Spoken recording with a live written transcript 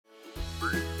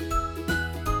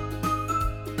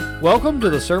Welcome to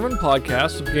the Sermon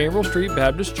Podcast of Gambriel Street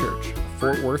Baptist Church,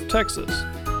 Fort Worth, Texas.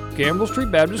 Gambriel Street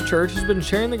Baptist Church has been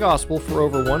sharing the gospel for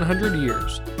over 100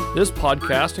 years. This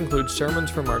podcast includes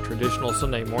sermons from our traditional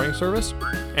Sunday morning service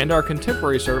and our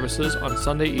contemporary services on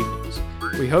Sunday evenings.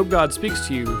 We hope God speaks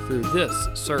to you through this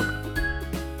sermon.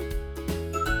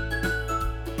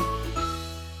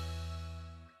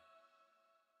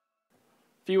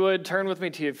 If you would, turn with me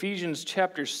to Ephesians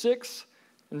chapter 6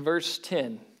 and verse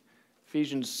 10.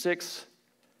 Ephesians 6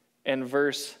 and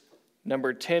verse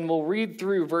number 10. We'll read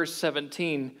through verse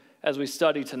 17 as we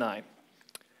study tonight.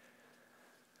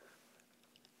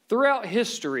 Throughout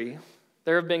history,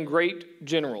 there have been great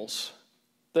generals.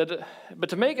 But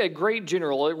to make a great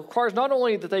general, it requires not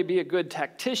only that they be a good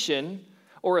tactician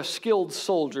or a skilled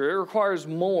soldier, it requires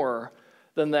more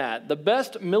than that. The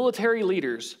best military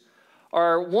leaders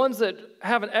are ones that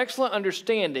have an excellent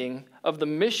understanding of the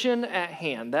mission at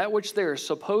hand, that which they're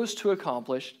supposed to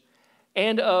accomplish,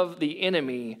 and of the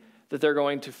enemy that they're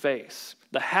going to face,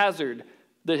 the hazard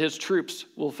that his troops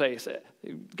will face.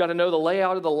 You've got to know the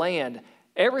layout of the land.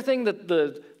 Everything that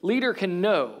the leader can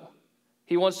know,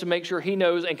 he wants to make sure he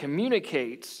knows and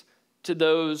communicates to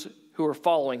those who are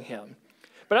following him.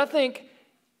 But I think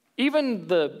even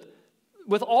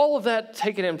with all of that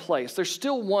taken in place, there's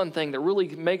still one thing that really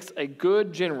makes a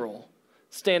good general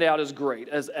stand out as great,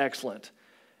 as excellent.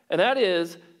 And that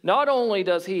is, not only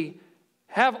does he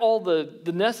have all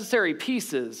the necessary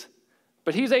pieces,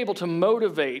 but he's able to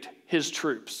motivate his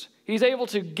troops. He's able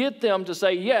to get them to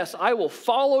say, yes, I will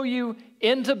follow you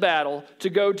into battle to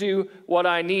go do what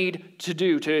I need to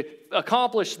do to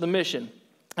accomplish the mission.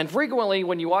 And frequently,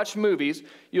 when you watch movies,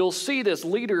 you'll see this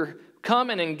leader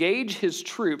come and engage his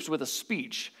troops with a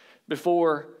speech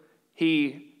before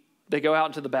they go out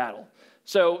into the battle.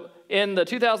 So in the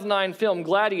 2009 film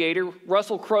Gladiator,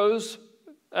 Russell Crowe's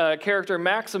character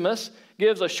Maximus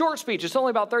gives a short speech. It's only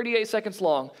about 38 seconds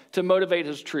long to motivate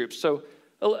his troops. So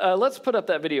let's put up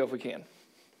that video if we can.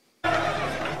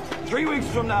 3 weeks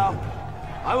from now,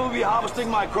 I will be harvesting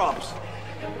my crops.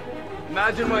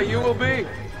 Imagine where you will be,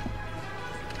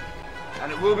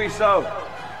 and it will be so.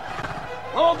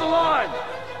 Hold the line.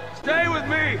 Stay with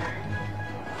me.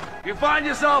 If you find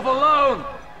yourself alone,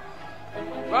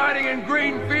 riding in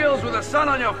green fields with the sun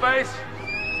on your face,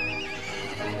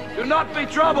 do not be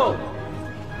troubled,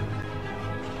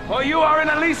 for you are in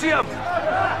Elysium,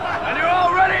 and you're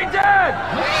already dead.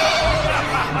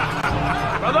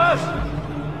 Brothers,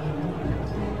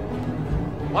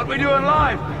 what we do in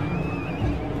life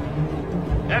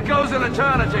echoes in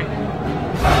eternity.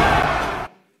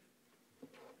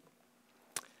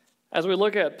 As we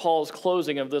look at Paul's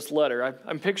closing of this letter,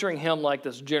 I'm picturing him like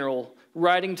this general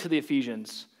writing to the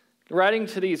Ephesians, writing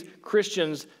to these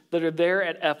Christians that are there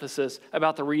at Ephesus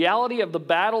about the reality of the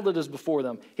battle that is before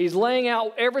them. He's laying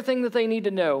out everything that they need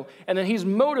to know, and then he's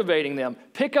motivating them.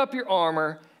 Pick up your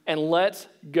armor and let's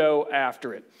go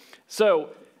after it.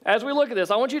 So as we look at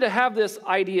this, I want you to have this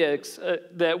idea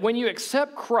that when you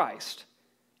accept Christ,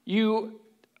 you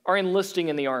are enlisting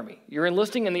in the army. You're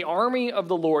enlisting in the army of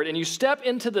the Lord, and you step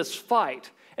into this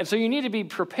fight. And so you need to be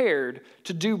prepared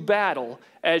to do battle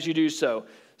as you do so.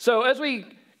 So as we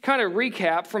kind of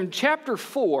recap, from chapter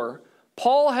 4,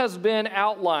 Paul has been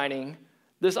outlining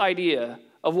this idea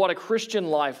of what a Christian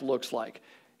life looks like.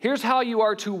 Here's how you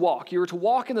are to walk. You are to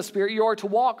walk in the Spirit. You are to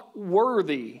walk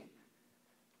worthy.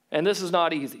 And this is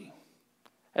not easy.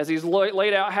 As he's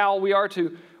laid out how we are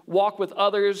to walk with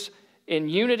others in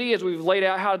unity, as we've laid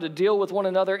out how to deal with one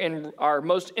another in our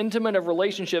most intimate of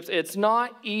relationships, it's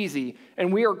not easy.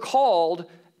 And we are called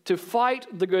to fight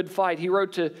the good fight. He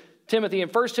wrote to Timothy in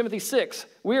 1 Timothy 6,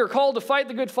 we are called to fight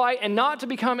the good fight and not to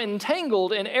become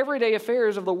entangled in everyday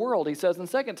affairs of the world, he says in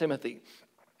 2 Timothy.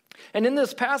 And in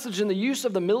this passage, in the use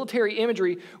of the military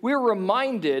imagery, we're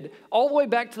reminded all the way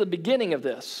back to the beginning of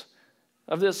this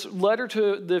letter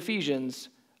to the Ephesians,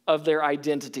 of their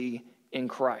identity in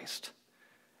Christ.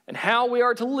 And how we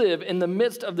are to live in the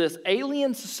midst of this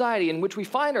alien society in which we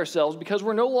find ourselves, because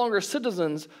we're no longer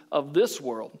citizens of this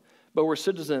world, but we're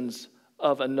citizens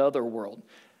of another world.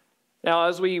 Now,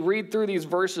 as we read through these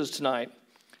verses tonight,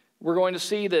 we're going to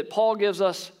see that Paul gives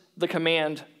us the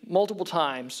command multiple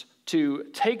times to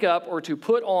take up or to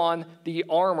put on the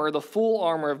armor, the full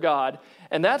armor of God.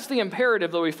 And that's the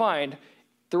imperative that we find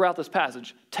throughout this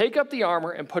passage. Take up the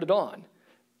armor and put it on.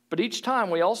 But each time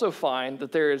we also find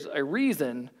that there's a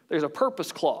reason, there's a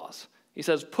purpose clause. He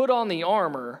says, put on the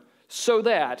armor so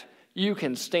that you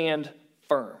can stand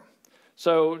firm.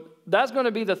 So that's going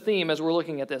to be the theme as we're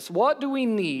looking at this. What do we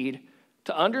need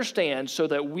to understand so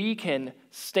that we can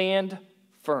stand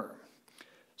firm?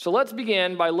 So let's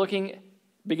begin by looking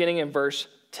beginning in verse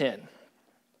 10.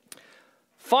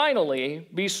 Finally,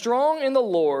 be strong in the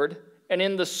Lord and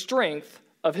in the strength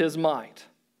of his might.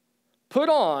 Put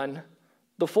on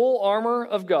the full armor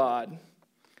of God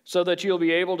so that you'll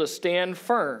be able to stand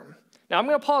firm. Now, I'm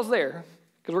going to pause there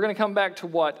because we're going to come back to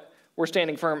what we're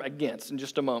standing firm against in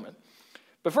just a moment.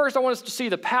 But first, I want us to see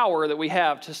the power that we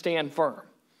have to stand firm.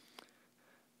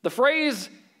 The phrase,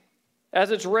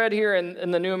 as it's read here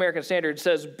in the New American Standard,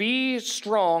 says, be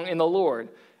strong in the Lord.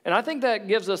 And I think that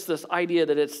gives us this idea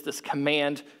that it's this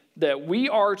command that we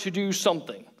are to do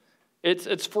something.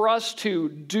 It's for us to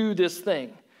do this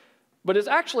thing. But it's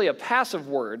actually a passive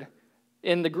word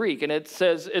in the Greek, and it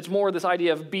says it's more this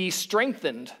idea of be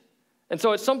strengthened. And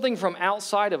so it's something from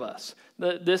outside of us.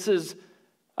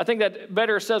 I think that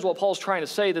better says what Paul's trying to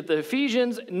say, that the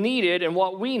Ephesians needed and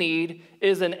what we need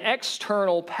is an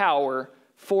external power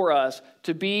for us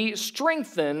to be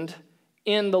strengthened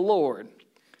in the Lord.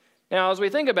 Now, as we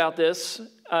think about this,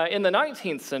 in the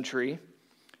 19th century,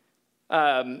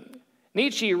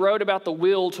 Nietzsche wrote about the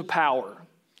will to power.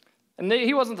 And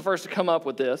he wasn't the first to come up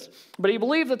with this, but he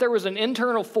believed that there was an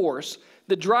internal force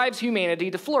that drives humanity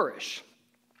to flourish.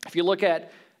 If you look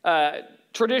at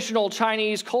traditional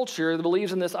Chinese culture that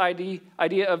believes in this idea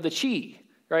of the qi,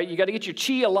 right? You got to get your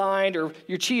qi aligned or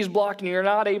your qi is blocked and you're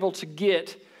not able to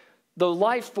get the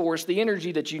life force, the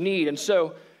energy that you need. And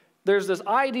so there's this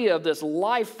idea of this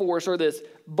life force or this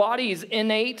body's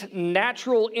innate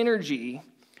natural energy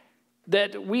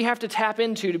that we have to tap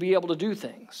into to be able to do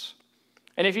things.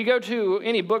 And if you go to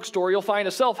any bookstore, you'll find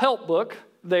a self-help book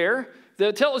there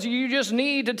that tells you just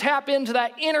need to tap into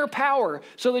that inner power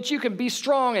so that you can be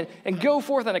strong and go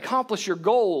forth and accomplish your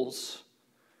goals.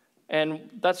 And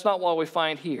that's not what we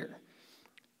find here.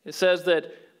 It says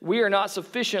that we are not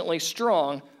sufficiently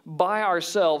strong by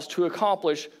ourselves to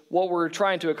accomplish what we're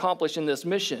trying to accomplish in this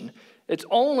mission. It's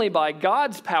only by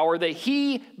God's power that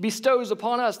he bestows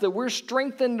upon us, that we're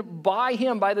strengthened by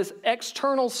him, by this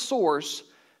external source,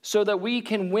 so that we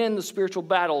can win the spiritual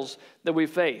battles that we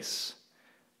face.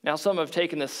 Now, some have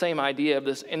taken this same idea of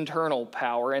this internal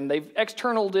power, and they've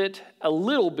externaled it a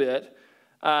little bit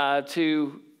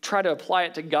to try to apply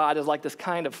it to God as like this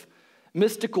kind of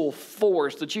mystical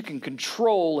force that you can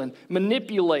control and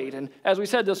manipulate. And as we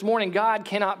said this morning, God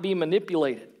cannot be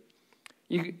manipulated.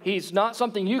 He's not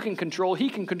something you can control. He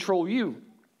can control you.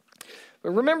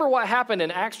 But remember what happened in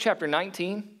Acts chapter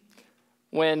 19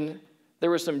 when there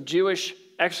were some Jewish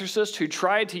exorcist who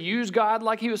tried to use God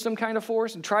like he was some kind of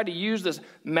force and tried to use this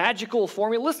magical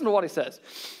formula. Listen to what he says.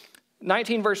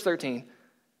 19 verse 13.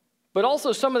 But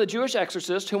also some of the Jewish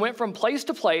exorcists who went from place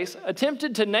to place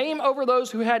attempted to name over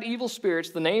those who had evil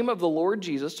spirits the name of the Lord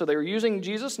Jesus. So they were using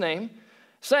Jesus' name,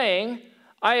 saying,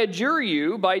 I adjure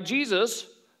you by Jesus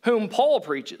whom Paul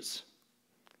preaches.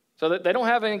 So that they don't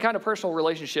have any kind of personal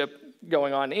relationship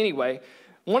going on anyway.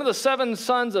 One of the 7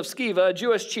 sons of Sceva, a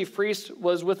Jewish chief priest,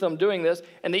 was with them doing this,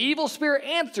 and the evil spirit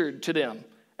answered to them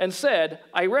and said,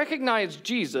 I recognize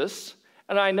Jesus,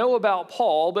 and I know about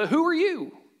Paul, but who are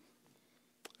you?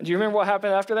 Do you remember what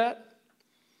happened after that?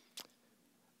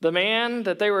 The man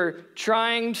that they were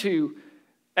trying to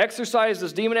exorcise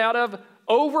this demon out of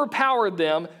overpowered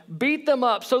them, beat them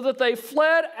up so that they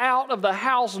fled out of the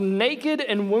house naked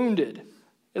and wounded.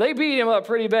 They beat him up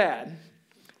pretty bad.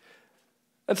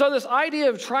 And so this idea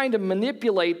of trying to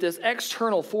manipulate this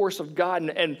external force of God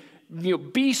and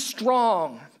be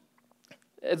strong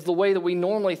is the way that we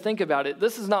normally think about it.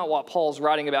 This is not what Paul's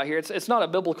writing about here. It's not a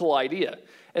biblical idea.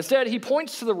 Instead, he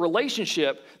points to the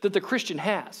relationship that the Christian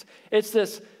has. It's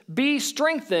this be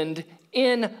strengthened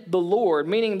in the Lord,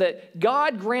 meaning that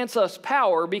God grants us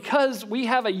power because we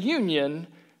have a union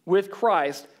with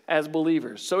Christ as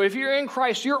believers. So if you're in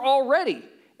Christ, you're already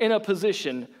in a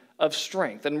position of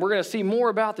strength. And we're going to see more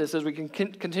about this as we can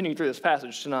continue through this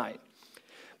passage tonight.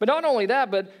 But not only that,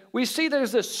 but we see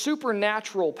there's this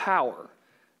supernatural power.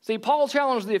 See, Paul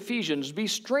challenged the Ephesians, be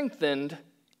strengthened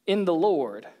in the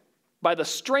Lord by the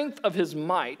strength of his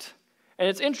might. And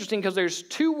it's interesting because there's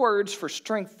 2 words for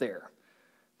strength there.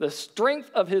 The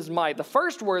strength of his might. The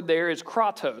first word there is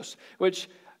kratos, which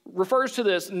refers to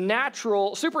this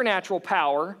supernatural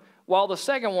power, while the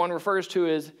second one refers to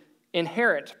his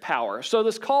inherent power. So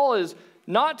this call is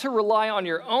not to rely on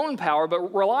your own power,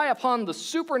 but rely upon the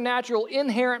supernatural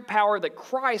inherent power that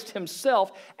Christ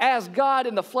himself, as God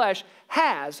in the flesh,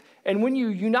 has. And when you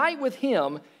unite with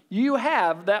him, you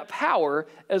have that power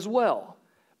as well.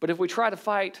 But if we try to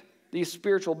fight these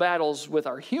spiritual battles with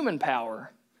our human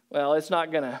power, well, it's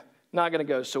not gonna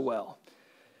go so well.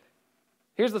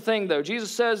 Here's the thing, though.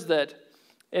 Jesus says that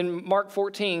in Mark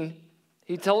 14,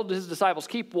 he told his disciples,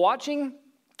 keep watching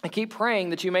and keep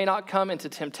praying that you may not come into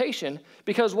temptation,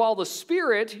 because while the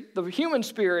spirit, the human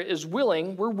spirit, is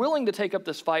willing, we're willing to take up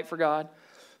this fight for God,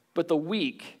 but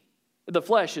the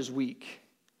flesh is weak.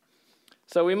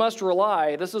 So we must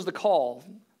rely, this is the call,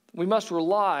 we must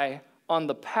rely on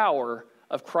the power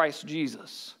of Christ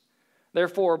Jesus.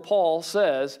 Therefore, Paul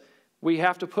says we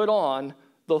have to put on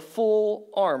the full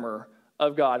armor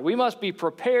of God. We must be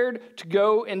prepared to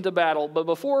go into battle. But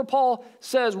before Paul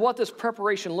says what this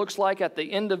preparation looks like at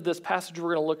the end of this passage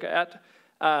we're going to look at,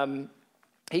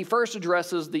 he first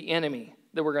addresses the enemy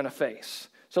that we're going to face.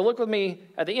 So look with me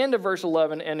at the end of verse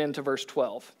 11 and into verse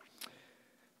 12.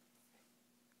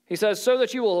 He says, so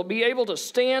that you will be able to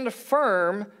stand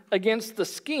firm against the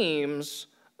schemes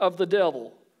of the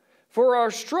devil. For our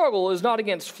struggle is not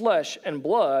against flesh and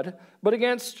blood, but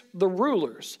against the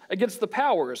rulers, against the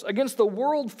powers, against the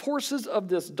world forces of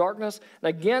this darkness, and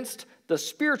against the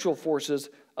spiritual forces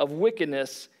of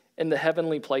wickedness in the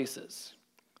heavenly places.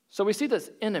 So we see this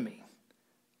enemy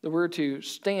that we're to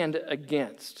stand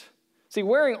against. See,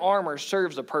 wearing armor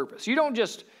serves a purpose. You don't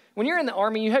just, when you're in the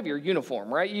army, you have your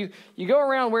uniform, right? You go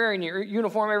around wearing your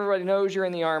uniform, everybody knows you're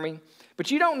in the army,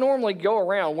 but you don't normally go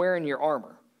around wearing your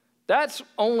armor. That's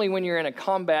only when you're in a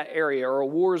combat area or a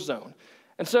war zone.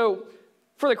 And so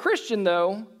for the Christian,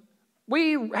 though,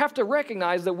 we have to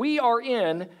recognize that we are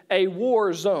in a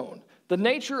war zone. The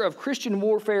nature of Christian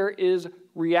warfare is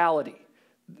reality.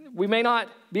 We may not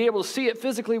be able to see it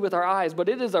physically with our eyes, but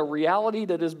it is a reality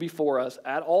that is before us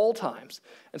at all times.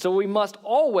 And so we must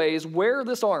always wear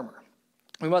this armor.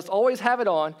 We must always have it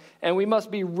on, and we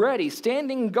must be ready,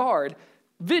 standing guard,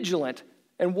 vigilant,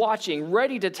 and watching,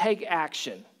 ready to take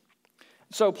action.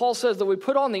 So Paul says that we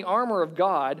put on the armor of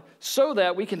God so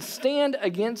that we can stand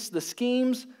against the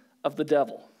schemes of the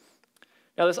devil.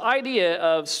 Now, this idea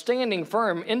of standing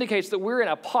firm indicates that we're in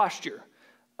a posture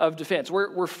of defense.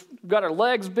 We've got our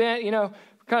legs bent,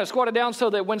 kind of squatted down so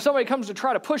that when somebody comes to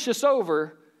try to push us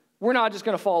over, we're not just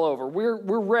going to fall over. We're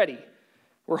ready.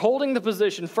 We're holding the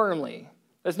position firmly.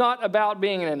 It's not about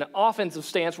being in an offensive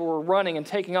stance where we're running and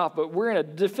taking off, but we're in a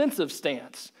defensive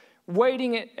stance,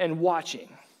 waiting and watching.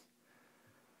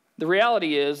 The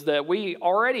reality is that we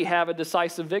already have a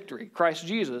decisive victory. Christ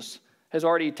Jesus has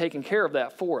already taken care of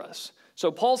that for us. So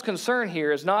Paul's concern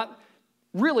here is not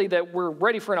really that we're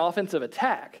ready for an offensive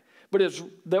attack, but it's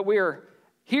that we're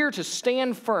here to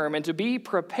stand firm and to be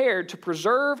prepared to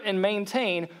preserve and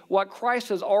maintain what Christ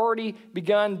has already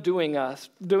begun doing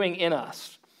in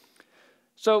us.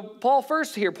 So Paul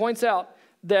first here points out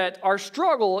that our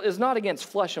struggle is not against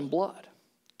flesh and blood.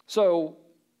 So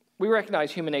we recognize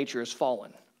human nature is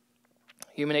fallen.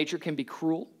 Human nature can be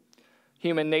cruel.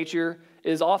 Human nature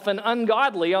is often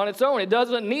ungodly on its own. It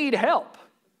doesn't need help.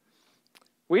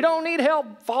 We don't need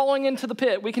help falling into the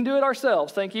pit. We can do it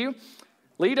ourselves, thank you.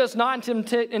 Lead us not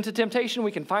into temptation.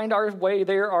 We can find our way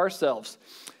there ourselves.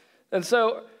 And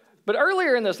so, but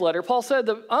earlier in this letter, Paul said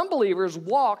that unbelievers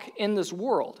walk in this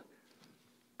world,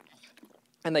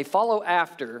 and they follow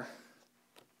after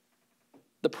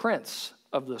the prince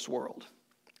of this world.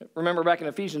 Remember back in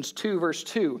Ephesians 2, verse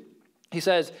 2, he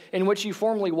says, in which you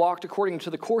formerly walked according to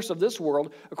the course of this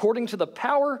world, according to the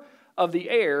power of the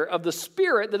air, of the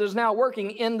spirit that is now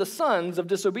working in the sons of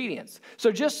disobedience.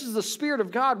 So just as the Spirit of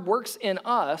God works in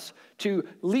us to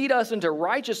lead us into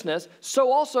righteousness, so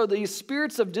also these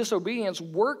spirits of disobedience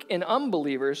work in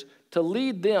unbelievers to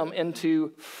lead them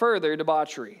into further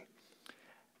debauchery.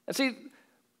 And see,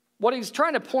 what he's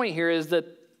trying to point here is that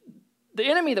the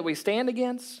enemy that we stand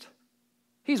against,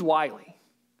 he's wily.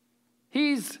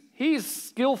 He's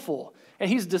skillful, and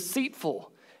he's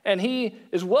deceitful, and he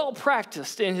is well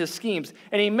practiced in his schemes,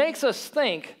 and he makes us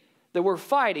think that we're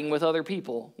fighting with other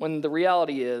people, when the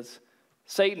reality is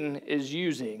Satan is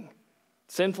using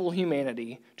sinful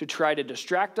humanity to try to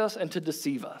distract us and to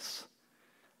deceive us.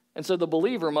 And so the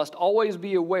believer must always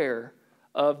be aware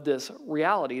of this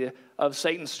reality of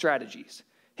Satan's strategies.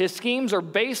 His schemes are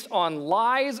based on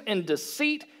lies and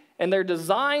deceit, and they're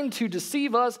designed to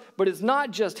deceive us, but it's not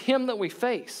just him that we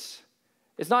face.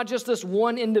 It's not just this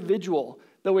one individual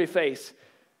that we face.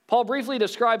 Paul briefly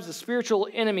describes the spiritual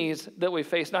enemies that we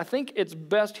face, and I think it's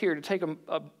best here to take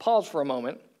a pause for a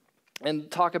moment and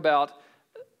talk about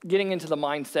getting into the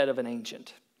mindset of an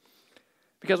ancient.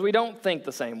 Because we don't think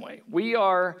the same way. We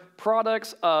are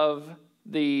products of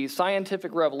the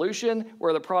scientific revolution.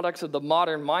 We're the products of the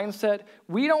modern mindset.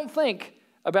 We don't think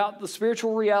about the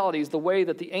spiritual realities the way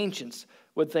that the ancients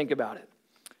would think about it.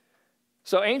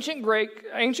 So ancient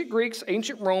Greeks,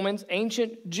 ancient Romans,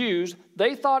 ancient Jews,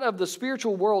 they thought of the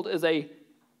spiritual world as a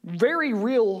very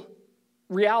real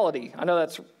reality. I know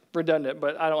that's redundant,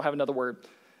 but I don't have another word.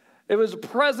 It was a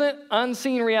present,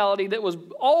 unseen reality that was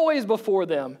always before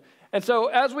them. And so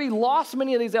as we lost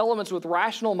many of these elements with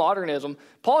rational modernism,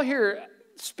 Paul here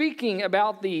speaking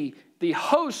about the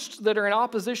hosts that are in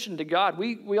opposition to God,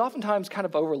 we oftentimes kind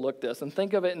of overlook this and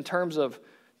think of it in terms of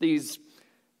these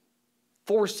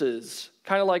forces,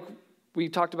 kind of like we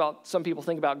talked about, some people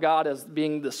think about God as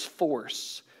being this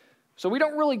force. So we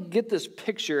don't really get this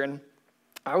picture. And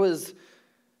I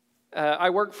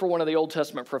worked for one of the Old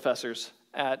Testament professors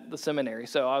at the seminary,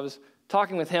 so I was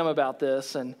talking with him about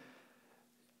this, and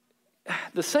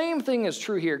the same thing is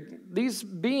true here. These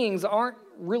beings aren't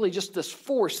really just this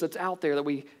force that's out there that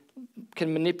we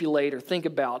can manipulate or think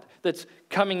about, that's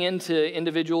coming into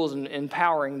individuals and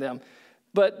empowering them.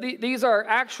 But these are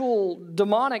actual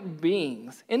demonic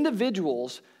beings,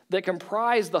 individuals that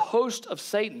comprise the host of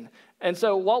Satan. And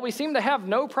so while we seem to have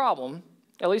no problem,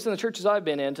 at least in the churches I've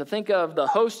been in, to think of the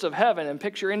hosts of heaven and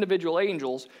picture individual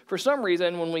angels, for some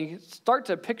reason, when we start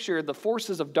to picture the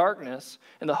forces of darkness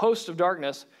and the hosts of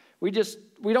darkness, we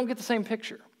don't get the same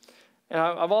picture. And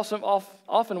I've also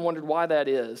often wondered why that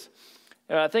is.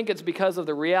 And I think it's because of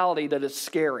the reality that it's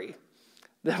scary.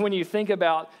 That when you think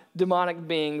about demonic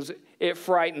beings, it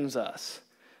frightens us.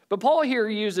 But Paul here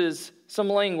uses some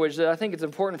language that I think it's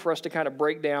important for us to kind of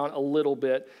break down a little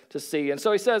bit to see. And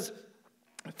so he says,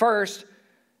 first,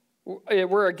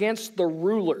 we're against the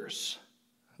rulers.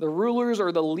 The rulers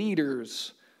or the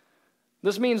leaders.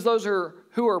 This means those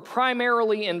who are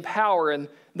primarily in power, and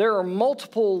there are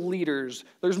multiple leaders.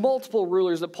 There's multiple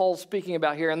rulers that Paul's speaking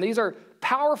about here, and these are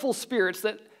powerful spirits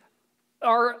that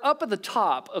are up at the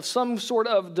top of some sort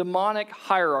of demonic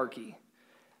hierarchy.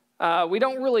 We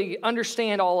don't really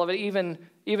understand all of it, even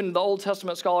the Old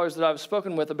Testament scholars that I've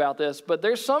spoken with about this, but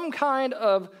there's some kind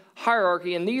of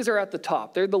hierarchy, and these are at the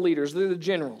top. They're the leaders. They're the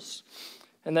generals,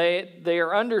 and they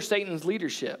are under Satan's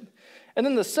leadership. And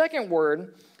then the second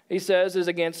word, he says, is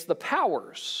against the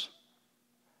powers.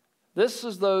 This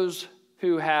is those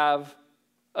who have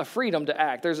a freedom to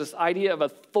act. There's this idea of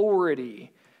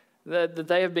authority, that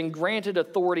they have been granted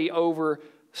authority over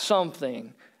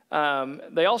something.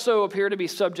 They also appear to be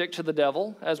subject to the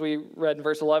devil, as we read in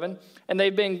verse 11, and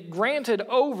they've been granted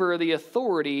over the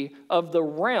authority of the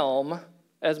realm,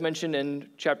 as mentioned in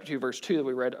chapter 2, verse 2 that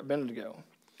we read a minute ago.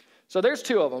 So there's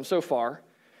two of them so far.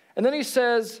 And then he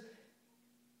says,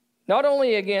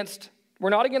 we're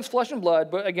not against flesh and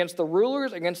blood, but against the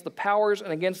rulers, against the powers,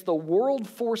 and against the world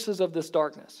forces of this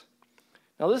darkness.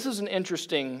 Now this is an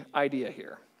interesting idea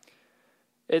here.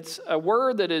 It's a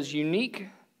word that is unique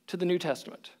to the New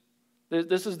Testament.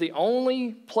 This is the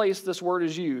only place this word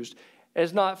is used. It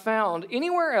is not found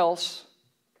anywhere else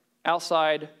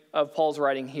outside of Paul's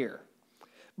writing here.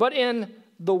 But in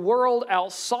the world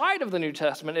outside of the New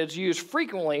Testament, it's used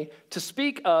frequently to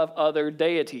speak of other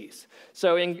deities.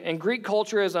 So in Greek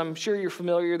culture, as I'm sure you're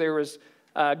familiar, there was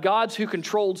gods who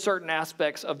controlled certain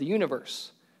aspects of the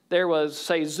universe. There was,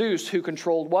 say, Zeus, who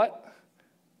controlled what?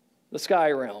 The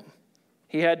sky realm.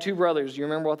 He had two brothers. Do you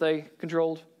remember what they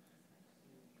controlled?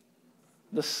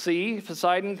 The sea.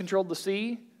 Poseidon controlled the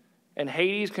sea, and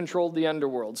Hades controlled the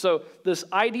underworld. So this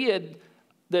idea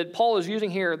that Paul is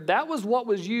using here, that was what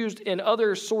was used in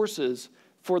other sources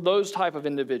for those type of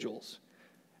individuals.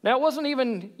 Now, it wasn't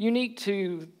even unique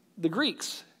to the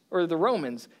Greeks or the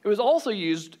Romans. It was also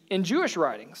used in Jewish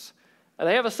writings.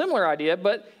 They have a similar idea,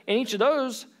 but in each of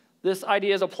those, this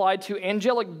idea is applied to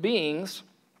angelic beings,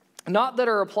 not that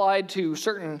are applied to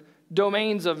certain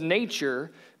domains of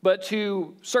nature, but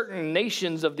to certain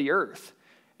nations of the earth.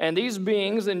 And these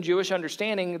beings, in Jewish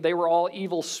understanding, they were all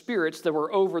evil spirits that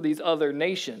were over these other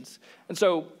nations. And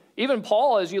so even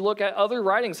Paul, as you look at other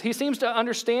writings, he seems to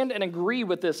understand and agree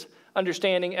with this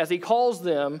understanding as he calls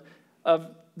them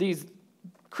of these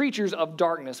creatures of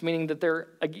darkness, meaning that they're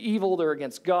evil, they're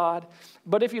against God.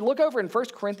 But if you look over in 1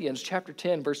 Corinthians chapter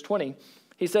 10, verse 20,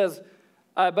 he says,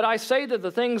 but I say that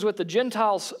the things with the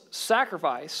Gentiles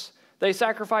sacrifice, they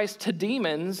sacrifice to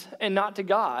demons and not to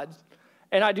God.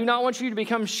 And I do not want you to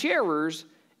become sharers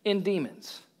in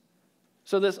demons.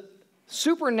 So this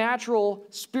supernatural,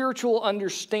 spiritual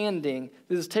understanding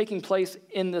that is taking place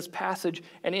in this passage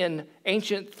and in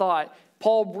ancient thought,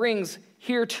 Paul brings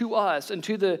here to us and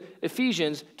to the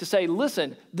Ephesians to say,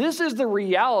 listen, this is the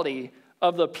reality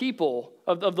of the people,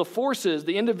 of the forces,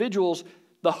 the individuals,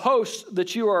 the hosts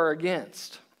that you are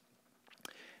against.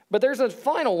 But there's a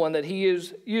final one that he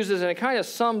uses, and it kind of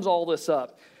sums all this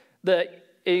up.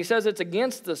 He says it's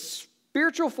against the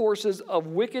spiritual forces of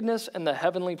wickedness in the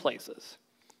heavenly places.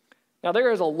 Now,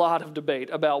 there is a lot of debate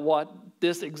about what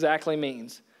this exactly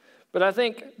means. But I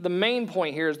think the main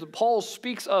point here is that Paul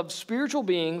speaks of spiritual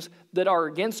beings that are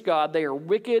against God. They are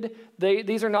wicked.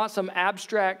 These are not some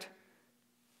abstract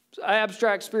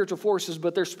abstract spiritual forces,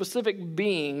 but they're specific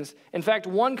beings. In fact,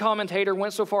 one commentator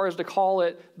went so far as to call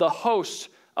it the host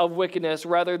of wickedness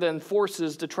rather than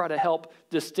forces, to try to help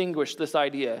distinguish this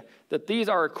idea that these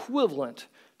are equivalent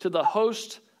to the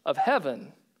host of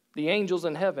heaven, the angels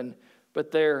in heaven,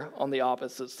 but they're on the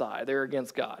opposite side. They're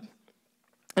against God.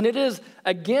 And it is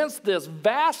against this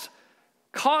vast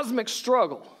cosmic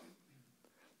struggle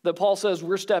that Paul says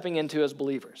we're stepping into as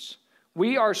believers.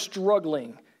 We are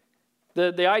struggling.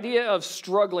 The idea of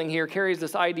struggling here carries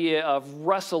this idea of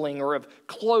wrestling or of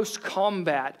close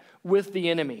combat with the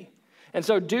enemy. And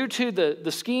so due to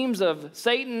the schemes of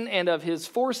Satan and of his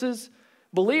forces,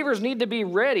 believers need to be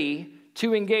ready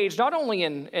to engage not only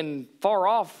in far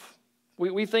off.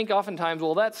 We think oftentimes,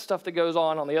 well, that's stuff that goes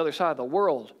on the other side of the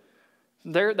world.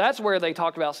 That's where they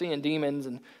talk about seeing demons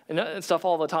and stuff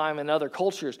all the time in other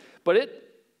cultures.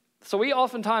 So we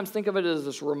oftentimes think of it as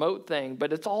this remote thing,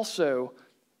 but it's also,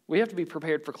 we have to be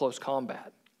prepared for close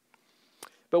combat.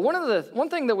 But one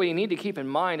thing that we need to keep in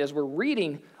mind as we're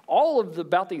reading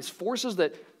about these forces,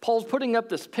 that Paul's putting up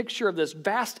this picture of this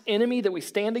vast enemy that we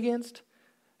stand against.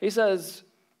 He says,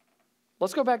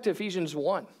 let's go back to Ephesians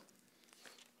 1.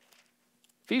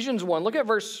 Ephesians 1, look at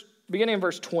beginning in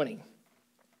verse 20.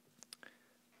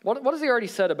 What has he already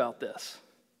said about this?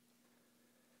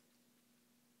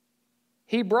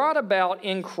 He brought about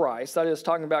in Christ, that is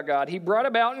talking about God, he brought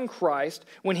about in Christ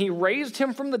when he raised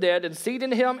him from the dead and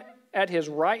seated him at his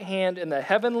right hand in the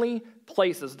heavenly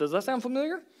places. Does that sound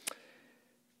familiar?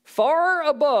 Far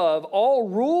above all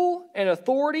rule and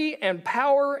authority and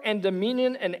power and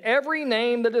dominion and every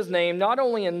name that is named, not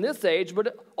only in this age,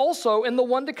 but also in the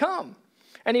one to come.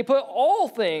 And he put all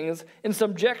things in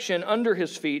subjection under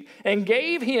his feet and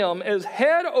gave him as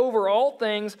head over all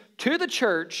things to the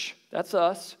church, that's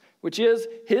us, which is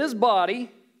his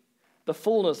body, the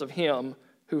fullness of him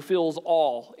who fills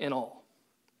all in all.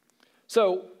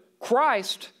 So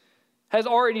Christ has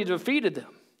already defeated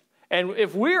them. And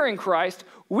if we're in Christ,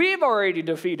 we've already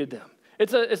defeated them.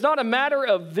 It's not a matter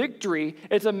of victory.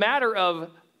 It's a matter of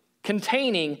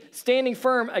standing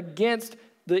firm against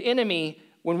the enemy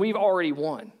when we've already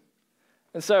won.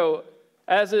 And so,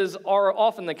 as is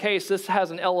often the case, this has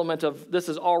an element of this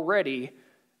is already,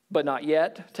 but not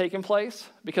yet, taken place.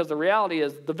 Because the reality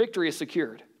is the victory is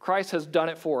secured. Christ has done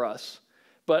it for us.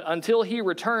 But until he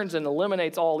returns and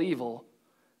eliminates all evil,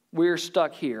 we're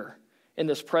stuck here in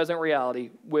this present reality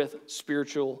with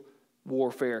spiritual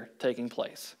warfare taking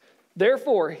place.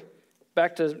 Therefore,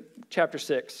 back to chapter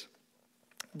 6,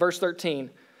 verse 13.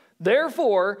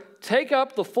 Therefore, take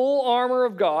up the full armor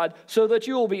of God so that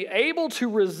you will be able to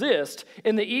resist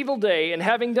in the evil day, and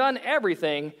having done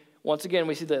everything, once again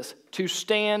we see this, to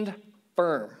stand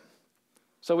firm.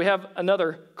 So we have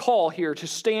another call here to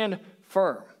stand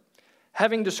firm.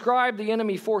 Having described the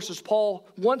enemy forces, Paul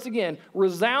once again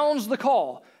resounds the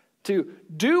call to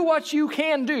do what you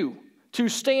can do to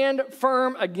stand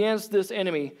firm against this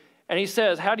enemy. And he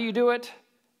says, how do you do it?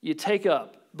 You take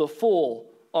up the full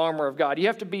armor of God. You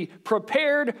have to be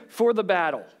prepared for the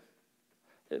battle.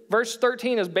 Verse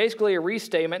 13 is basically a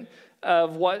restatement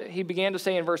of what he began to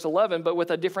say in verse 11, but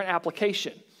with a different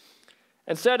application.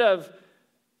 Instead of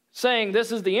saying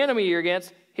this is the enemy you're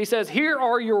against, he says, here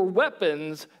are your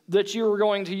weapons that you're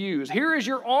going to use. Here is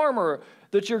your armor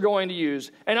that you're going to use.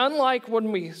 And unlike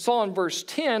when we saw in verse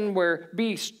 10, where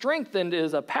be strengthened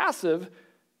is a passive,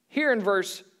 here in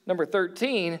verse number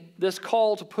 13, this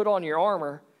call to put on your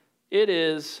armor, it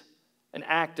is an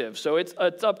active. So it's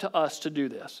up to us to do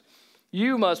this.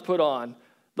 You must put on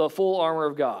the full armor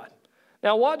of God.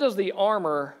 Now, what does the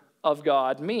armor of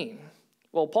God mean?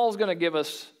 Well, Paul's going to give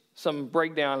us some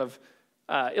breakdown of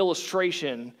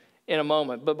illustration in a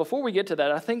moment. But before we get to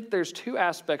that, I think there's two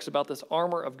aspects about this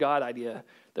armor of God idea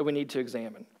that we need to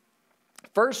examine.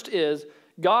 First is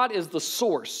God is the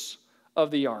source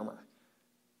of the armor.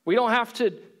 We don't have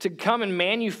to come and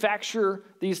manufacture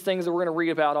these things that we're going to read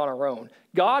about on our own.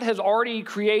 God has already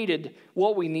created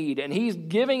what we need, and he's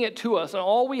giving it to us. And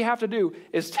all we have to do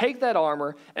is take that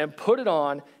armor and put it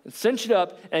on and cinch it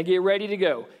up and get ready to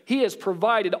go. He has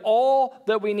provided all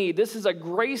that we need. This is a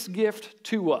grace gift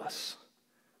to us.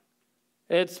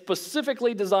 And it's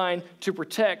specifically designed to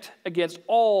protect against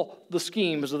all the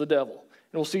schemes of the devil.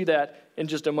 And we'll see that in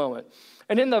just a moment.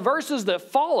 And in the verses that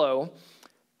follow,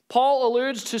 Paul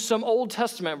alludes to some Old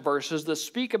Testament verses that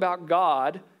speak about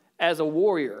God as a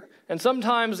warrior. And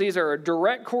sometimes these are a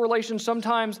direct correlation.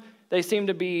 Sometimes they seem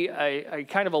to be a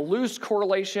kind of a loose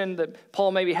correlation that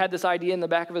Paul maybe had this idea in the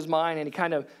back of his mind and he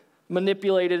kind of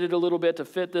manipulated it a little bit to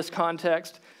fit this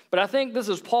context. But I think this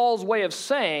is Paul's way of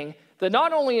saying that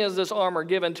not only is this armor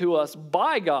given to us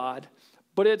by God,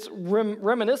 but it's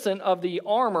reminiscent of the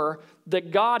armor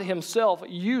that God himself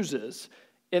uses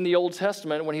in the Old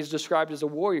Testament when he's described as a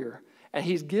warrior. And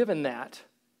he's given that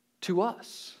to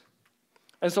us.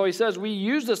 And so he says we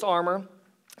use this armor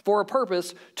for a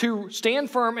purpose to stand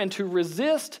firm and to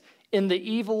resist in the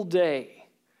evil day.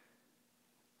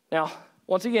 Now,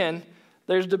 once again,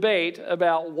 there's debate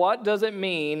about what does it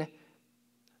mean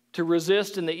to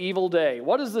resist in the evil day.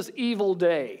 What is this evil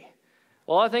day?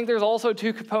 Well, I think there's also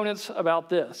two components about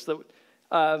this that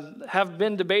have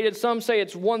been debated. Some say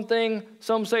it's one thing,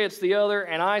 some say it's the other,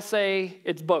 and I say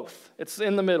it's both. It's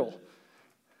in the middle.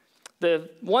 The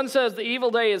one says the evil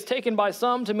day is taken by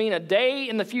some to mean a day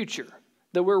in the future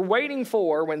that we're waiting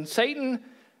for when Satan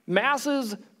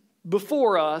masses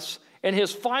before us in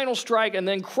his final strike, and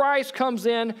then Christ comes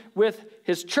in with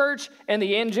his church and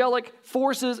the angelic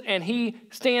forces, and he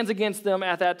stands against them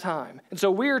at that time. And so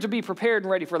we're to be prepared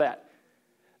and ready for that.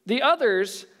 The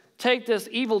others take this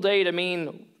evil day to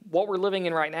mean what we're living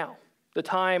in right now, the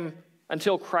time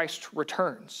until Christ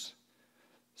returns.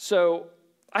 So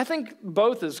I think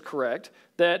both is correct,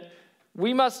 that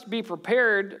we must be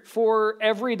prepared for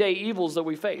everyday evils that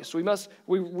we face.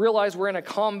 We realize we're in a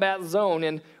combat zone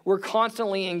and we're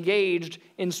constantly engaged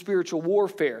in spiritual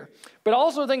warfare. But I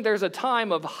also think there's a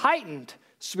time of heightened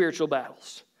spiritual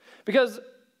battles. Because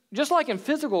just like in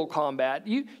physical combat,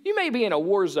 you may be in a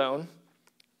war zone.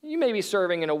 You may be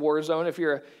serving in a war zone if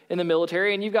you're in the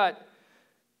military, and you've got,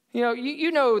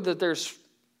 you know that there's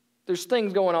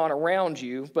things going on around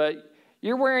you, but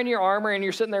you're wearing your armor and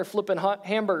you're sitting there flipping hot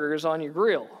hamburgers on your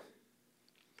grill.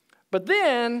 But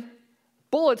then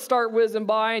bullets start whizzing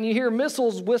by and you hear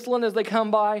missiles whistling as they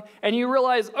come by, and you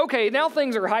realize, okay, now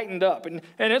things are heightened up and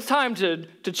it's time to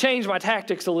change my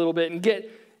tactics a little bit and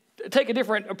take a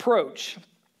different approach.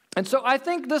 And so I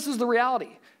think this is the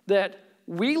reality, that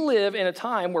we live in a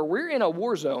time where we're in a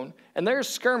war zone and there's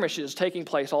skirmishes taking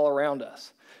place all around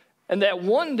us. And that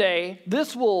one day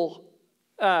this will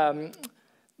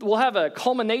have a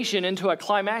culmination into a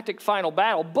climactic final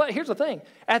battle. But here's the thing.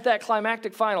 At that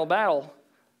climactic final battle,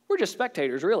 we're just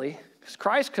spectators, really. Because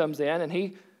Christ comes in and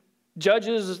he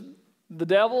judges the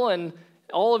devil and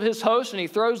all of his hosts, and he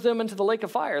throws them into the lake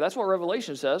of fire. That's what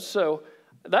Revelation says. So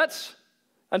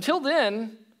until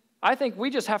then, I think we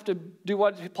just have to do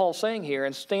what Paul's saying here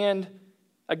and stand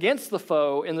against the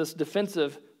foe in this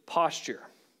defensive posture.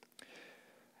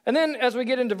 And then as we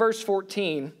get into verse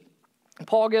 14,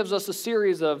 Paul gives us a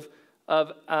series of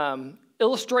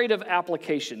illustrative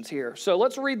applications here. So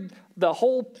let's read the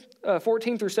whole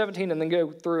 14 through 17 and then go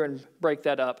through and break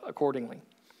that up accordingly.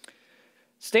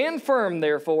 Stand firm,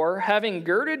 therefore, having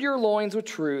girded your loins with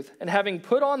truth, and having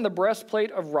put on the breastplate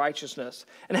of righteousness,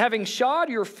 and having shod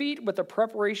your feet with the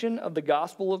preparation of the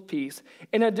gospel of peace,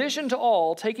 in addition to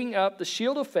all, taking up the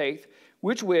shield of faith,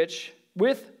 with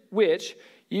which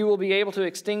you will be able to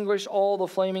extinguish all the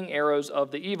flaming arrows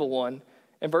of the evil one.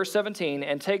 In verse 17,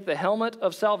 and take the helmet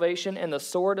of salvation and the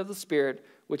sword of the Spirit,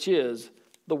 which is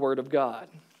the word of God.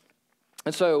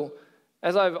 And so,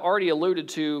 as I've already alluded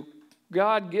to,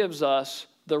 God gives us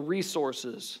the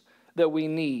resources that we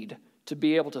need to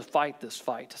be able to fight this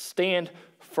fight, to stand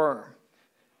firm.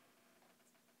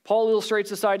 Paul illustrates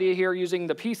this idea here using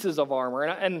the pieces of armor.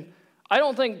 And I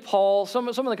don't think Paul, some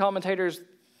of the commentators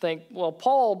think, well,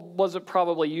 Paul wasn't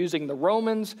probably using the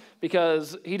Romans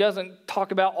because he doesn't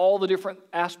talk about all the different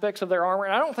aspects of their armor.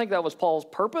 And I don't think that was Paul's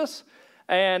purpose.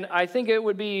 And I think it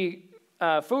would be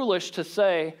foolish to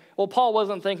say, well, Paul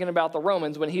wasn't thinking about the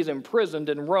Romans when he's imprisoned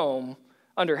in Rome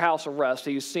under house arrest.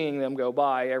 He's seeing them go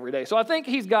by every day. So I think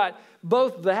he's got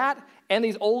both that and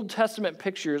these Old Testament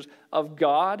pictures of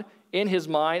God in his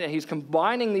mind, and he's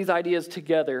combining these ideas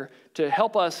together to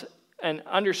help us and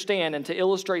understand and to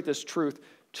illustrate this truth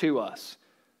to us.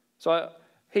 So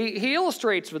he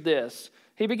illustrates with this.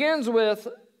 He begins with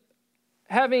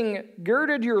having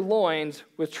girded your loins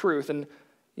with truth. And,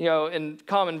 in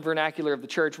common vernacular of the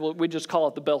church, we just call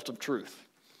it the belt of truth.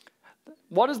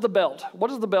 What is the belt? What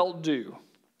does the belt do?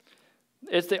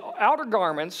 It's the outer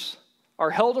garments are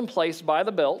held in place by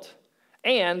the belt,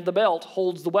 and the belt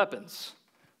holds the weapons.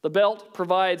 The belt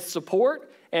provides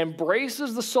support and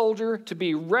braces the soldier to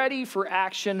be ready for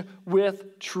action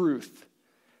with truth.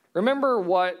 Remember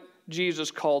what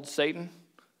Jesus called Satan?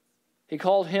 He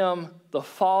called him the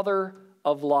father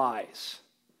of lies.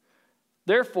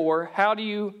 Therefore, how do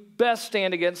you best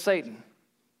stand against Satan?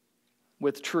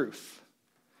 With truth.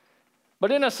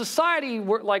 But in a society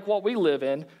like what we live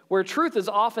in, where truth is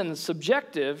often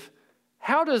subjective,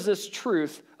 how does this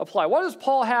truth apply? What does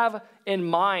Paul have in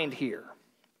mind here?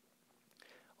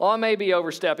 Well, I may be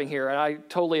overstepping here, and I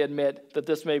totally admit that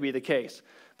this may be the case.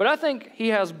 But I think he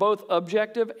has both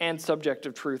objective and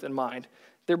subjective truth in mind.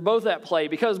 They're both at play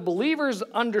because believers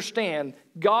understand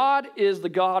God is the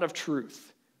God of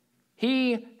truth.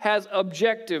 He has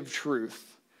objective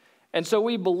truth. And so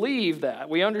we believe that.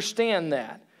 We understand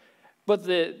that. But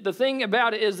the thing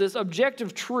about it is this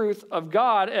objective truth of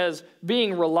God as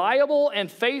being reliable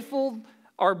and faithful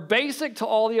are basic to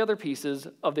all the other pieces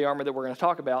of the armor that we're going to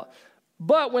talk about.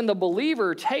 But when the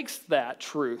believer takes that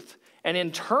truth and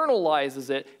internalizes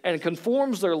it and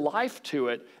conforms their life to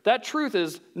it, that truth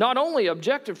is not only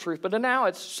objective truth, but now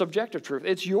it's subjective truth.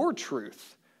 It's your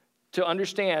truth to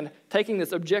understand, taking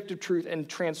this objective truth and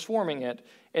transforming it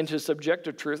into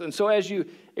subjective truth. And so as you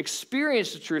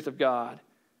experience the truth of God,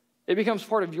 it becomes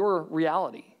part of your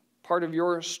reality, part of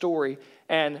your story,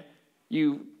 and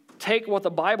you take what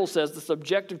the Bible says, the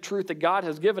subjective truth that God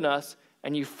has given us,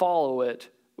 and you follow it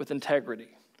with integrity.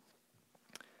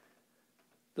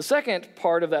 The second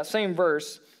part of that same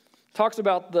verse talks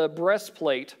about the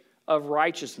breastplate of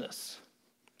righteousness.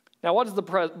 Now, what does the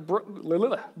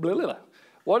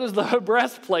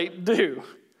breastplate do?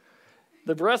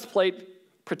 The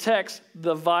breastplate protects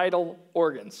the vital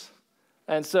organs.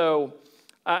 And so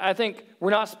I think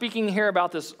we're not speaking here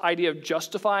about this idea of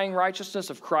justifying righteousness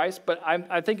of Christ, but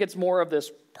I think it's more of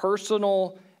this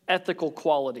personal, ethical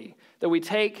quality, that we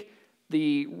take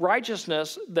the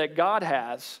righteousness that God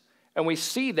has, and we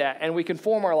see that, and we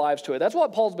conform our lives to it. That's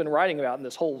what Paul's been writing about in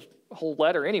this whole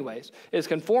letter anyways, is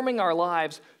conforming our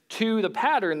lives to the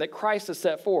pattern that Christ has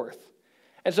set forth.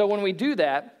 And so when we do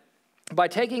that, by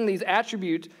taking these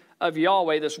attributes of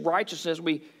Yahweh, this righteousness,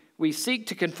 we seek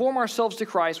to conform ourselves to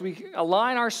Christ. We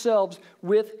align ourselves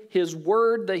with his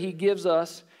word that he gives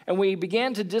us, and we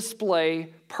begin to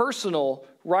display personal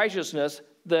righteousness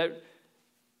that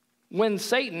when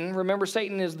Satan, remember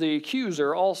Satan is the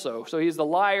accuser also, so he's the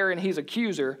liar and he's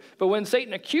accuser, but when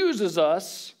Satan accuses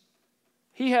us,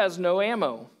 he has no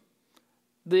ammo.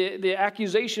 The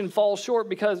accusation falls short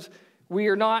because we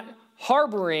are not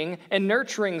harboring and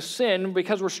nurturing sin,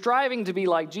 because we're striving to be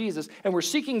like Jesus and we're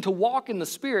seeking to walk in the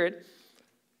Spirit.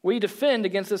 We defend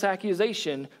against this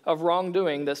accusation of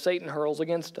wrongdoing that Satan hurls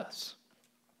against us.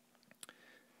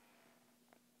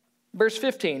 Verse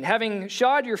 15, having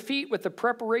shod your feet with the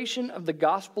preparation of the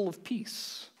gospel of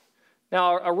peace.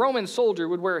 Now, a Roman soldier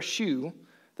would wear a shoe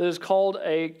that is called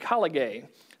a caligae.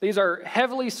 These are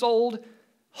heavily soled,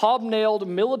 hobnailed,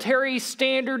 military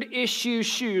standard issue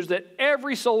shoes that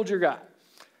every soldier got.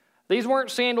 These weren't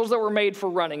sandals that were made for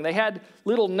running. They had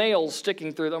little nails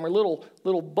sticking through them, or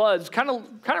little buds. Kind of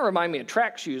remind me of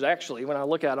track shoes, actually, when I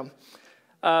look at them.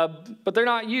 But they're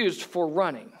not used for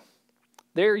running.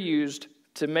 They're used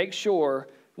to make sure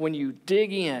when you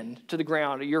dig in to the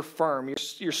ground, you're firm.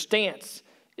 Your stance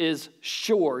is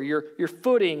sure. Your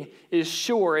footing is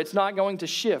sure. It's not going to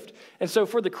shift. And so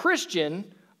for the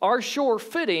Christian, our sure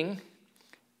footing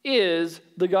is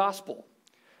the gospel.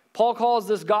 Paul calls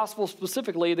this gospel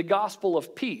specifically the gospel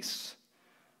of peace.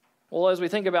 Well, as we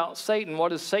think about Satan, what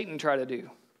does Satan try to do?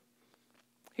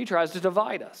 He tries to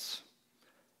divide us.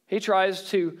 He tries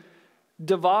to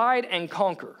divide and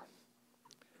conquer.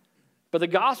 But the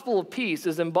gospel of peace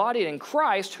is embodied in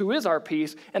Christ, who is our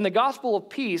peace, and the gospel of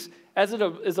peace, as it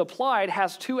is applied,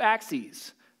 has two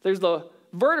axes. There's the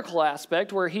vertical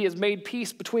aspect where he has made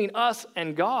peace between us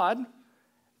and God,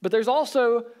 but there's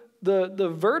also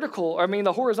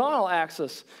the horizontal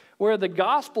axis where the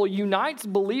gospel unites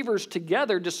believers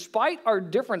together despite our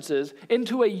differences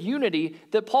into a unity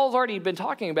that Paul's already been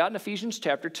talking about in Ephesians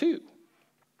chapter 2.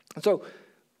 And so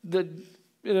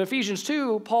in Ephesians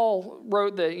 2, Paul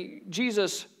wrote that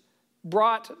Jesus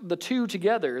brought the two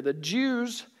together, the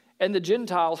Jews and the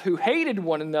Gentiles who hated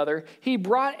one another. He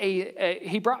brought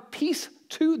peace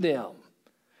to them.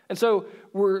 And so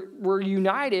we're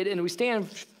united and we stand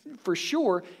for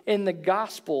sure in the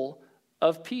gospel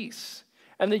of peace.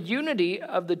 And the unity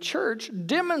of the church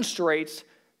demonstrates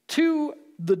to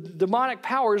the demonic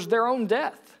powers their own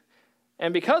death.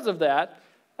 And because of that,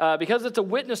 because it's a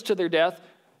witness to their death,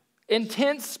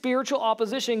 intense spiritual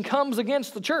opposition comes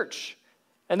against the church.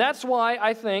 And that's why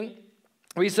I think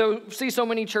we see so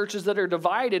many churches that are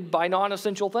divided by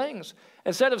non-essential things.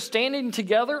 Instead of standing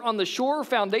together on the sure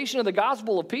foundation of the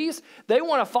gospel of peace, they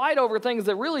want to fight over things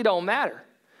that really don't matter.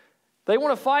 They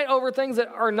want to fight over things that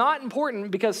are not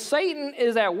important because Satan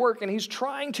is at work and he's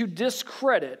trying to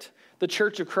discredit the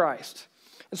church of Christ.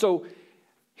 And so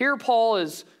here Paul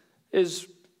is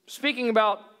speaking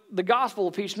about the gospel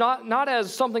of peace, not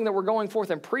as something that we're going forth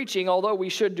and preaching, although we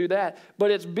should do that, but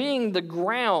it's being the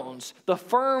grounds, the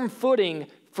firm footing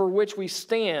for which we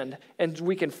stand and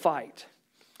we can fight.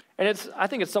 And I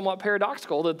think it's somewhat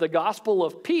paradoxical that the gospel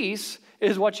of peace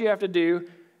is what you have to do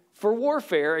for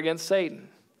warfare against Satan.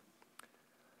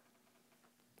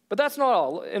 But that's not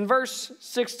all. In verse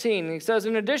 16, he says,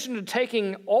 in addition to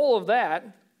taking all of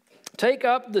that, take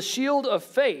up the shield of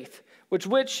faith, with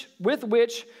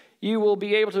which you will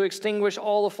be able to extinguish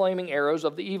all the flaming arrows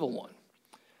of the evil one.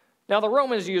 Now, the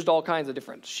Romans used all kinds of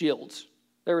different shields.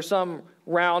 There were some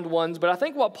round ones, but I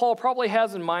think what Paul probably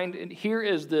has in mind here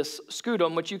is this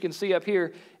scutum, which you can see up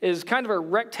here, is kind of a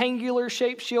rectangular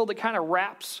shaped shield that kind of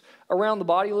wraps around the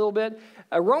body a little bit.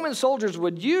 Roman soldiers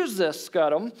would use this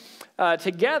scutum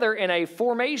together in a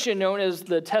formation known as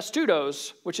the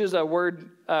testudos, which is a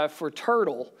word for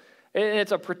turtle. And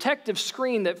it's a protective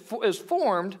screen that is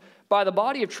formed by the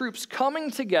body of troops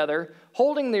coming together,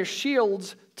 holding their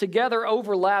shields together,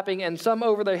 overlapping, and some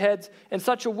over their heads in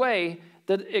such a way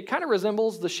that it kind of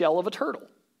resembles the shell of a turtle.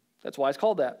 That's why it's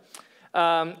called that.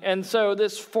 And so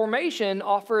this formation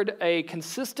offered a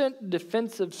consistent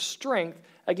defensive strength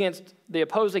against the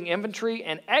opposing infantry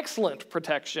and excellent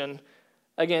protection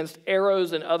against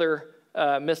arrows and other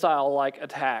missile-like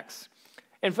attacks.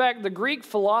 In fact, the Greek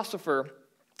philosopher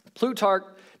Plutarch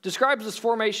describes this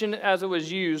formation as it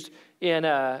was used in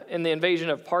the invasion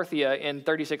of Parthia in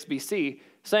 36 BC,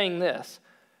 saying this: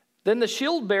 then the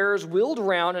shield bearers wheeled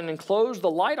around and enclosed the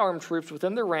light armed troops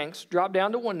within their ranks, dropped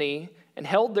down to one knee, and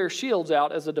held their shields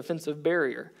out as a defensive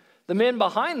barrier. The men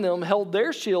behind them held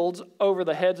their shields over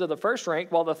the heads of the first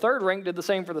rank, while the third rank did the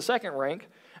same for the second rank.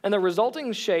 And the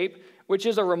resulting shape, which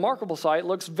is a remarkable sight,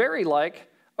 looks very like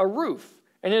a roof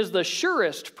and is the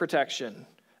surest protection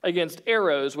against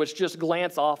arrows which just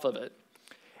glance off of it.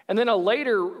 And then a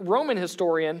later Roman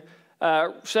historian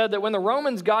said that when the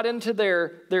Romans got into their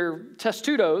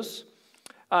testudos,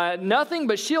 nothing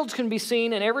but shields can be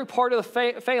seen in every part of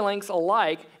the phalanx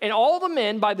alike, and all the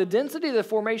men, by the density of the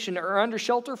formation, are under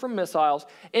shelter from missiles.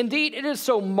 Indeed, it is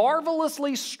so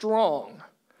marvelously strong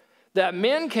that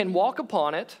men can walk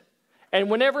upon it, and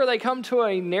whenever they come to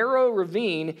a narrow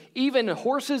ravine, even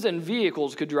horses and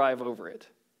vehicles could drive over it.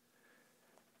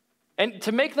 And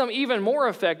to make them even more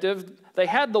effective, they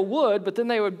had the wood, but then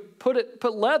they would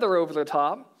put leather over the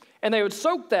top, and they would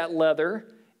soak that leather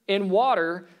in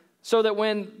water so that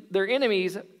when their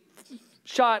enemies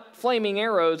shot flaming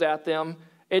arrows at them,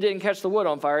 it didn't catch the wood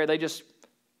on fire. They just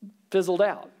fizzled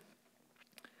out.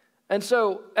 And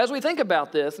so as we think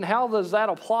about this and how does that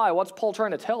apply, what's Paul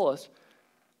trying to tell us?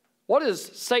 What is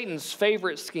Satan's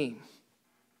favorite scheme?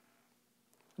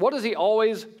 What does he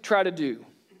always try to do?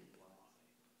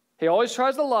 He always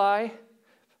tries to lie,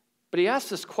 but he asks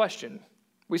this question.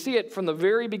 We see it from the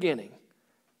very beginning.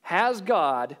 Has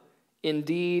God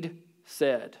indeed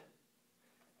said?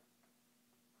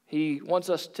 He wants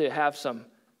us to have some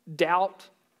doubt,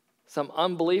 some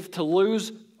unbelief, to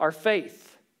lose our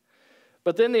faith.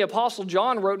 But then the Apostle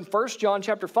John wrote in 1 John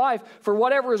chapter 5, for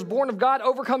whatever is born of God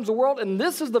overcomes the world, and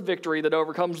this is the victory that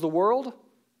overcomes the world,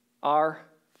 our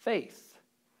faith.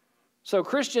 So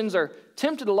Christians are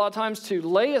tempted a lot of times to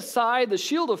lay aside the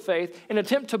shield of faith and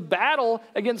attempt to battle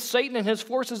against Satan and his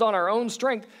forces on our own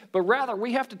strength, but rather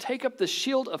we have to take up the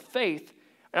shield of faith.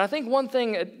 And I think one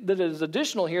thing that is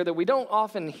additional here that we don't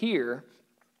often hear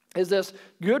is this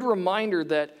good reminder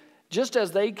that just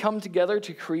as they come together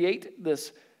to create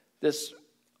this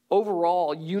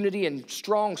overall unity and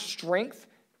strong strength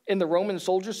in the Roman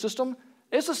soldier system,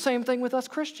 it's the same thing with us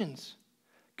Christians.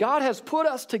 God has put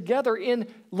us together in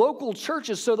local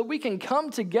churches so that we can come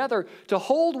together to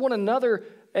hold one another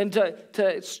and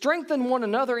to strengthen one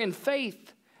another in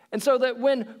faith. And so that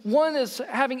when one is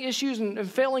having issues and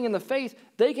failing in the faith,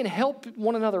 they can help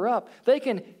one another up. They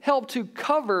can help to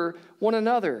cover one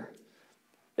another.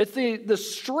 It's the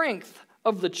strength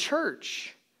of the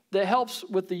church that helps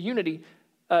with the unity,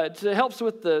 helps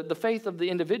with the faith of the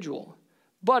individual.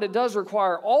 But it does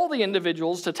require all the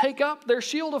individuals to take up their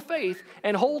shield of faith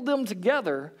and hold them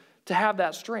together to have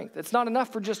that strength. It's not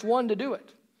enough for just one to do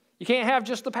it. You can't have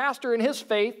just the pastor and his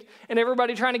faith and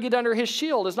everybody trying to get under his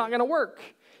shield. It's not going to work.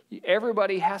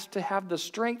 Everybody has to have the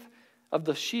strength of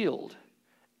the shield,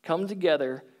 come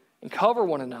together and cover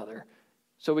one another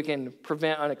so we can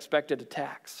prevent unexpected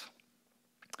attacks.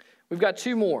 We've got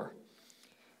two more.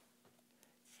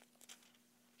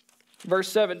 Verse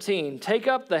 17, take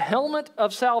up the helmet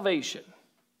of salvation.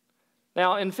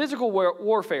 Now, in physical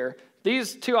warfare,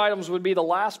 these two items would be the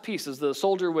last pieces the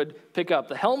soldier would pick up,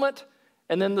 the helmet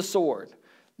and then the sword.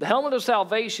 The helmet of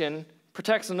salvation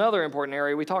protects another important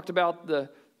area. We talked about the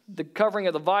covering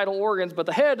of the vital organs, but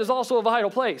the head is also a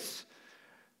vital place.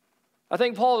 I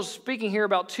think Paul is speaking here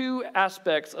about two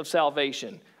aspects of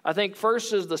salvation. I think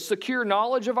first is the secure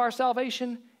knowledge of our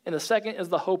salvation, and the second is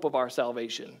the hope of our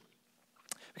salvation.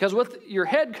 Because with your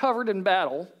head covered in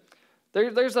battle,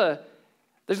 there's a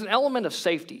There's an element of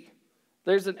safety.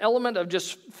 There's an element of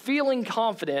just feeling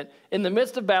confident in the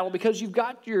midst of battle because you've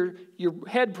got your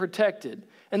head protected.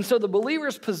 And so the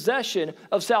believer's possession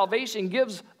of salvation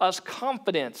gives us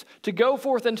confidence to go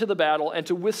forth into the battle and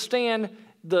to withstand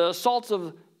the assaults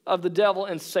of the devil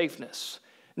in safeness.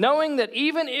 Knowing that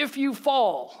even if you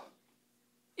fall,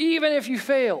 even if you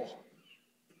fail,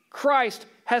 Christ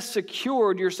has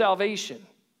secured your salvation.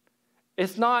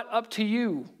 It's not up to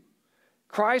you.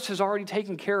 Christ has already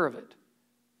taken care of it.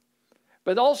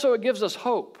 But also it gives us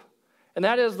hope. And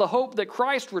that is the hope that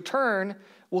Christ's return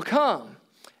will come.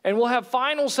 And we'll have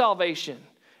final salvation.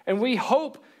 And we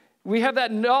hope, we have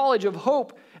that knowledge of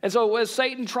hope. And so as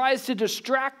Satan tries to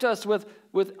distract us with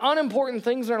unimportant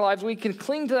things in our lives, we can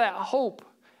cling to that hope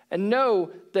and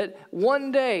know that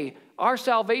one day our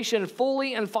salvation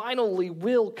fully and finally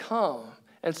will come.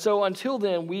 And so until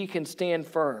then, we can stand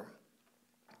firm.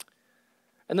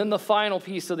 And then the final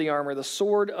piece of the armor, the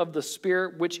sword of the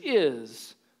Spirit, which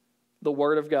is the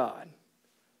Word of God.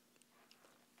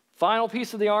 Final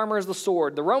piece of the armor is the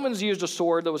sword. The Romans used a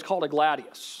sword that was called a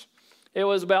gladius. It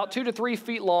was about 2 to 3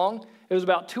 feet long. It was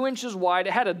about 2 inches wide.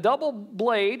 It had a double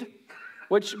blade,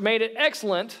 which made it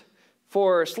excellent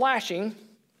for slashing,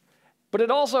 but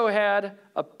it also had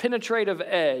a penetrative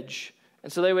edge.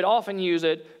 And so they would often use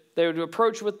it. They would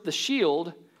approach with the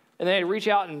shield, and they'd reach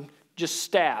out and just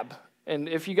stab. And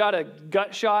if you got a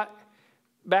gut shot,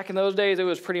 back in those days, it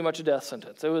was pretty much a death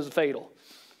sentence. It was fatal,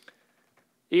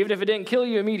 even if it didn't kill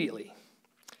you immediately.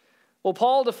 Well,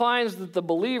 Paul defines that the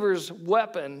believer's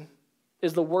weapon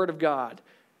is the Word of God.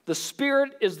 The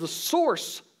Spirit is the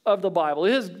source of the Bible.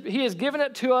 He has given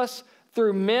it to us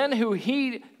through men who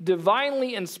he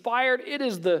divinely inspired. It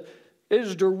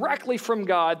is directly from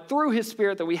God through his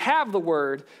Spirit that we have the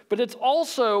Word, but it's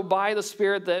also by the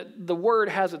Spirit that the Word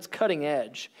has its cutting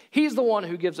edge. He's the one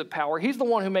who gives it power. He's the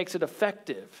one who makes it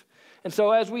effective. And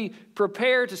so as we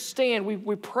prepare to stand,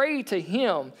 we pray to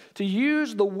him to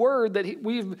use the Word that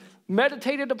we've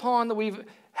meditated upon, that we've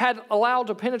had allowed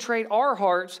to penetrate our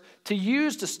hearts, to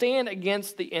use to stand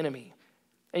against the enemy.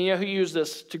 And you know who used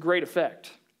this to great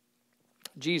effect?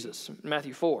 Jesus,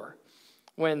 Matthew 4.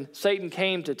 When Satan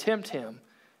came to tempt him,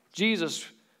 Jesus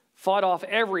fought off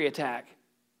every attack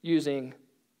using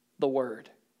the Word.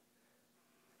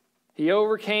 He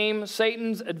overcame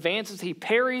Satan's advances. He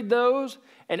parried those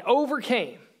and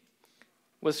overcame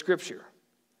with Scripture.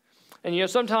 And you know,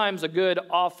 sometimes a good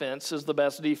offense is the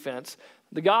best defense.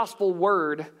 The gospel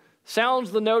word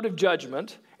sounds the note of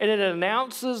judgment, and it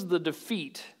announces the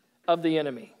defeat of the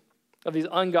enemy, of these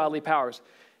ungodly powers.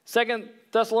 2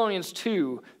 Thessalonians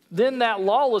 2, then that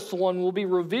lawless one will be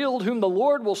revealed, whom the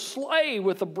Lord will slay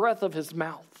with the breath of his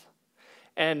mouth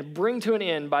and bring to an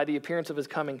end by the appearance of his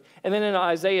coming. And then in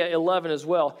Isaiah 11 as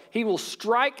well, he will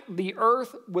strike the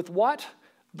earth with what?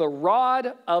 The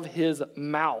rod of his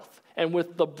mouth, and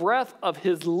with the breath of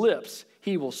his lips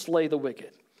he will slay the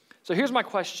wicked. So here's my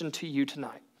question to you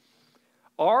tonight.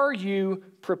 Are you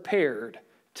prepared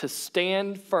to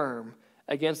stand firm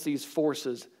against these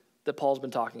forces that Paul's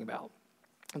been talking about?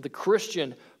 The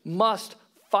Christian must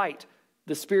fight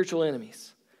the spiritual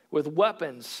enemies with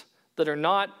weapons that are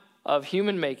not of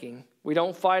human making. We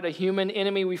don't fight a human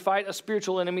enemy, we fight a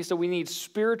spiritual enemy, so we need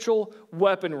spiritual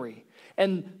weaponry.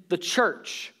 And the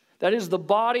church, that is the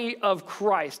body of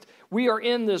Christ, we are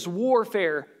in this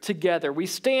warfare together. We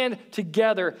stand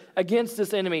together against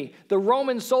this enemy. The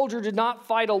Roman soldier did not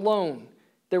fight alone.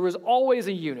 There was always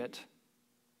a unit.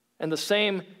 And the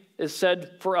same is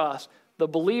said for us. The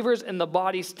believers in the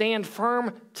body stand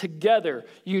firm together,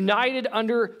 united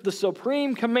under the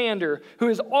supreme commander who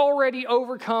has already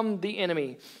overcome the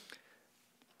enemy.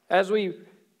 As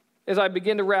I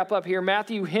begin to wrap up here,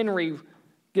 Matthew Henry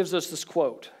gives us this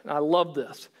quote, and I love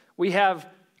this. We have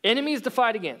enemies to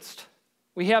fight against.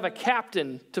 We have a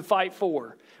captain to fight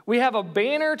for. We have a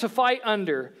banner to fight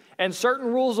under, and certain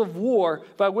rules of war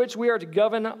by which we are to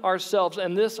govern ourselves.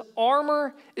 And this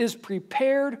armor is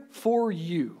prepared for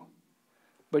you,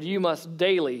 but you must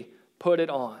daily put it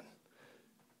on.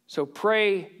 So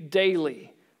pray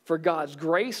daily for God's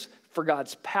grace, for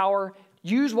God's power.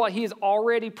 Use what he has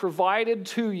already provided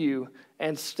to you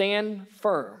and stand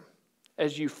firm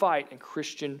as you fight in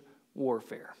Christian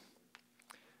warfare.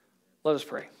 Let us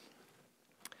pray.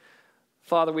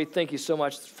 Father, we thank you so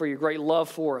much for your great love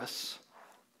for us.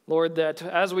 Lord, that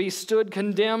as we stood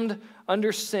condemned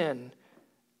under sin,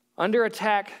 under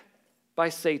attack by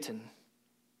Satan,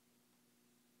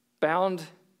 bound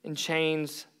in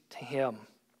chains to him,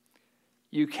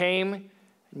 you came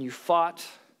and you fought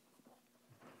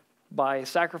by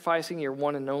sacrificing your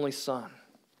one and only Son,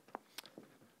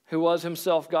 who was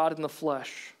himself God in the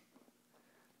flesh,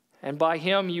 And by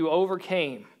him you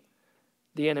overcame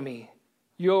the enemy.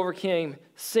 You overcame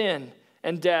sin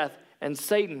and death and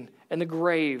Satan and the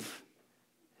grave.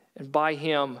 And by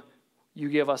him you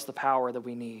give us the power that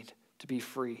we need to be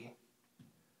free.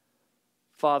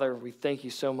 Father, we thank you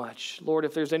so much. Lord,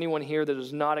 if there's anyone here that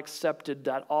has not accepted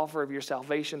that offer of your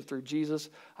salvation through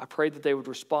Jesus, I pray that they would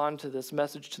respond to this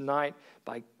message tonight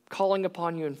by calling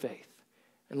upon you in faith.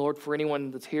 And Lord, for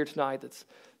anyone that's here tonight that's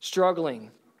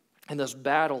struggling in this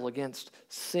battle against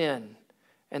sin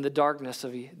and the darkness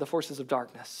of the forces of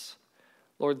darkness,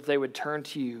 Lord, that they would turn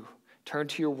to you, turn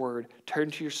to your word, turn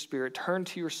to your Spirit, turn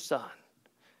to your Son,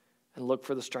 and look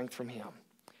for the strength from him.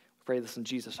 We pray this in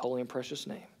Jesus' holy and precious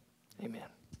name. Amen.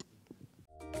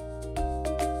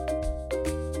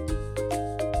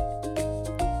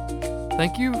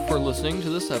 Thank you for listening to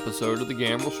this episode of the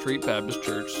Gambrel Street Baptist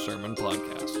Church Sermon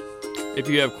Podcast. If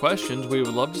you have questions, we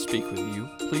would love to speak with you.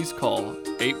 Please call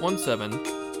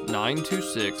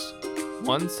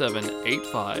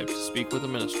 817-926-1785 to speak with a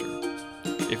minister.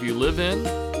 If you live in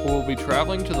or will be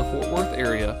traveling to the Fort Worth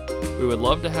area, we would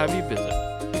love to have you visit.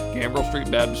 Gambrel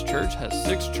Street Baptist Church has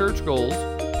 6 church goals: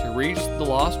 to reach the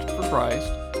lost for Christ,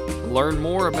 to learn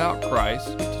more about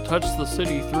Christ, to touch the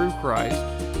city through Christ,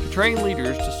 to train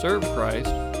leaders to serve Christ,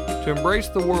 to embrace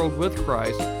the world with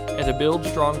Christ, and to build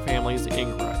strong families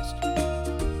in Christ.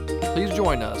 Please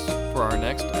join us for our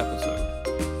next episode.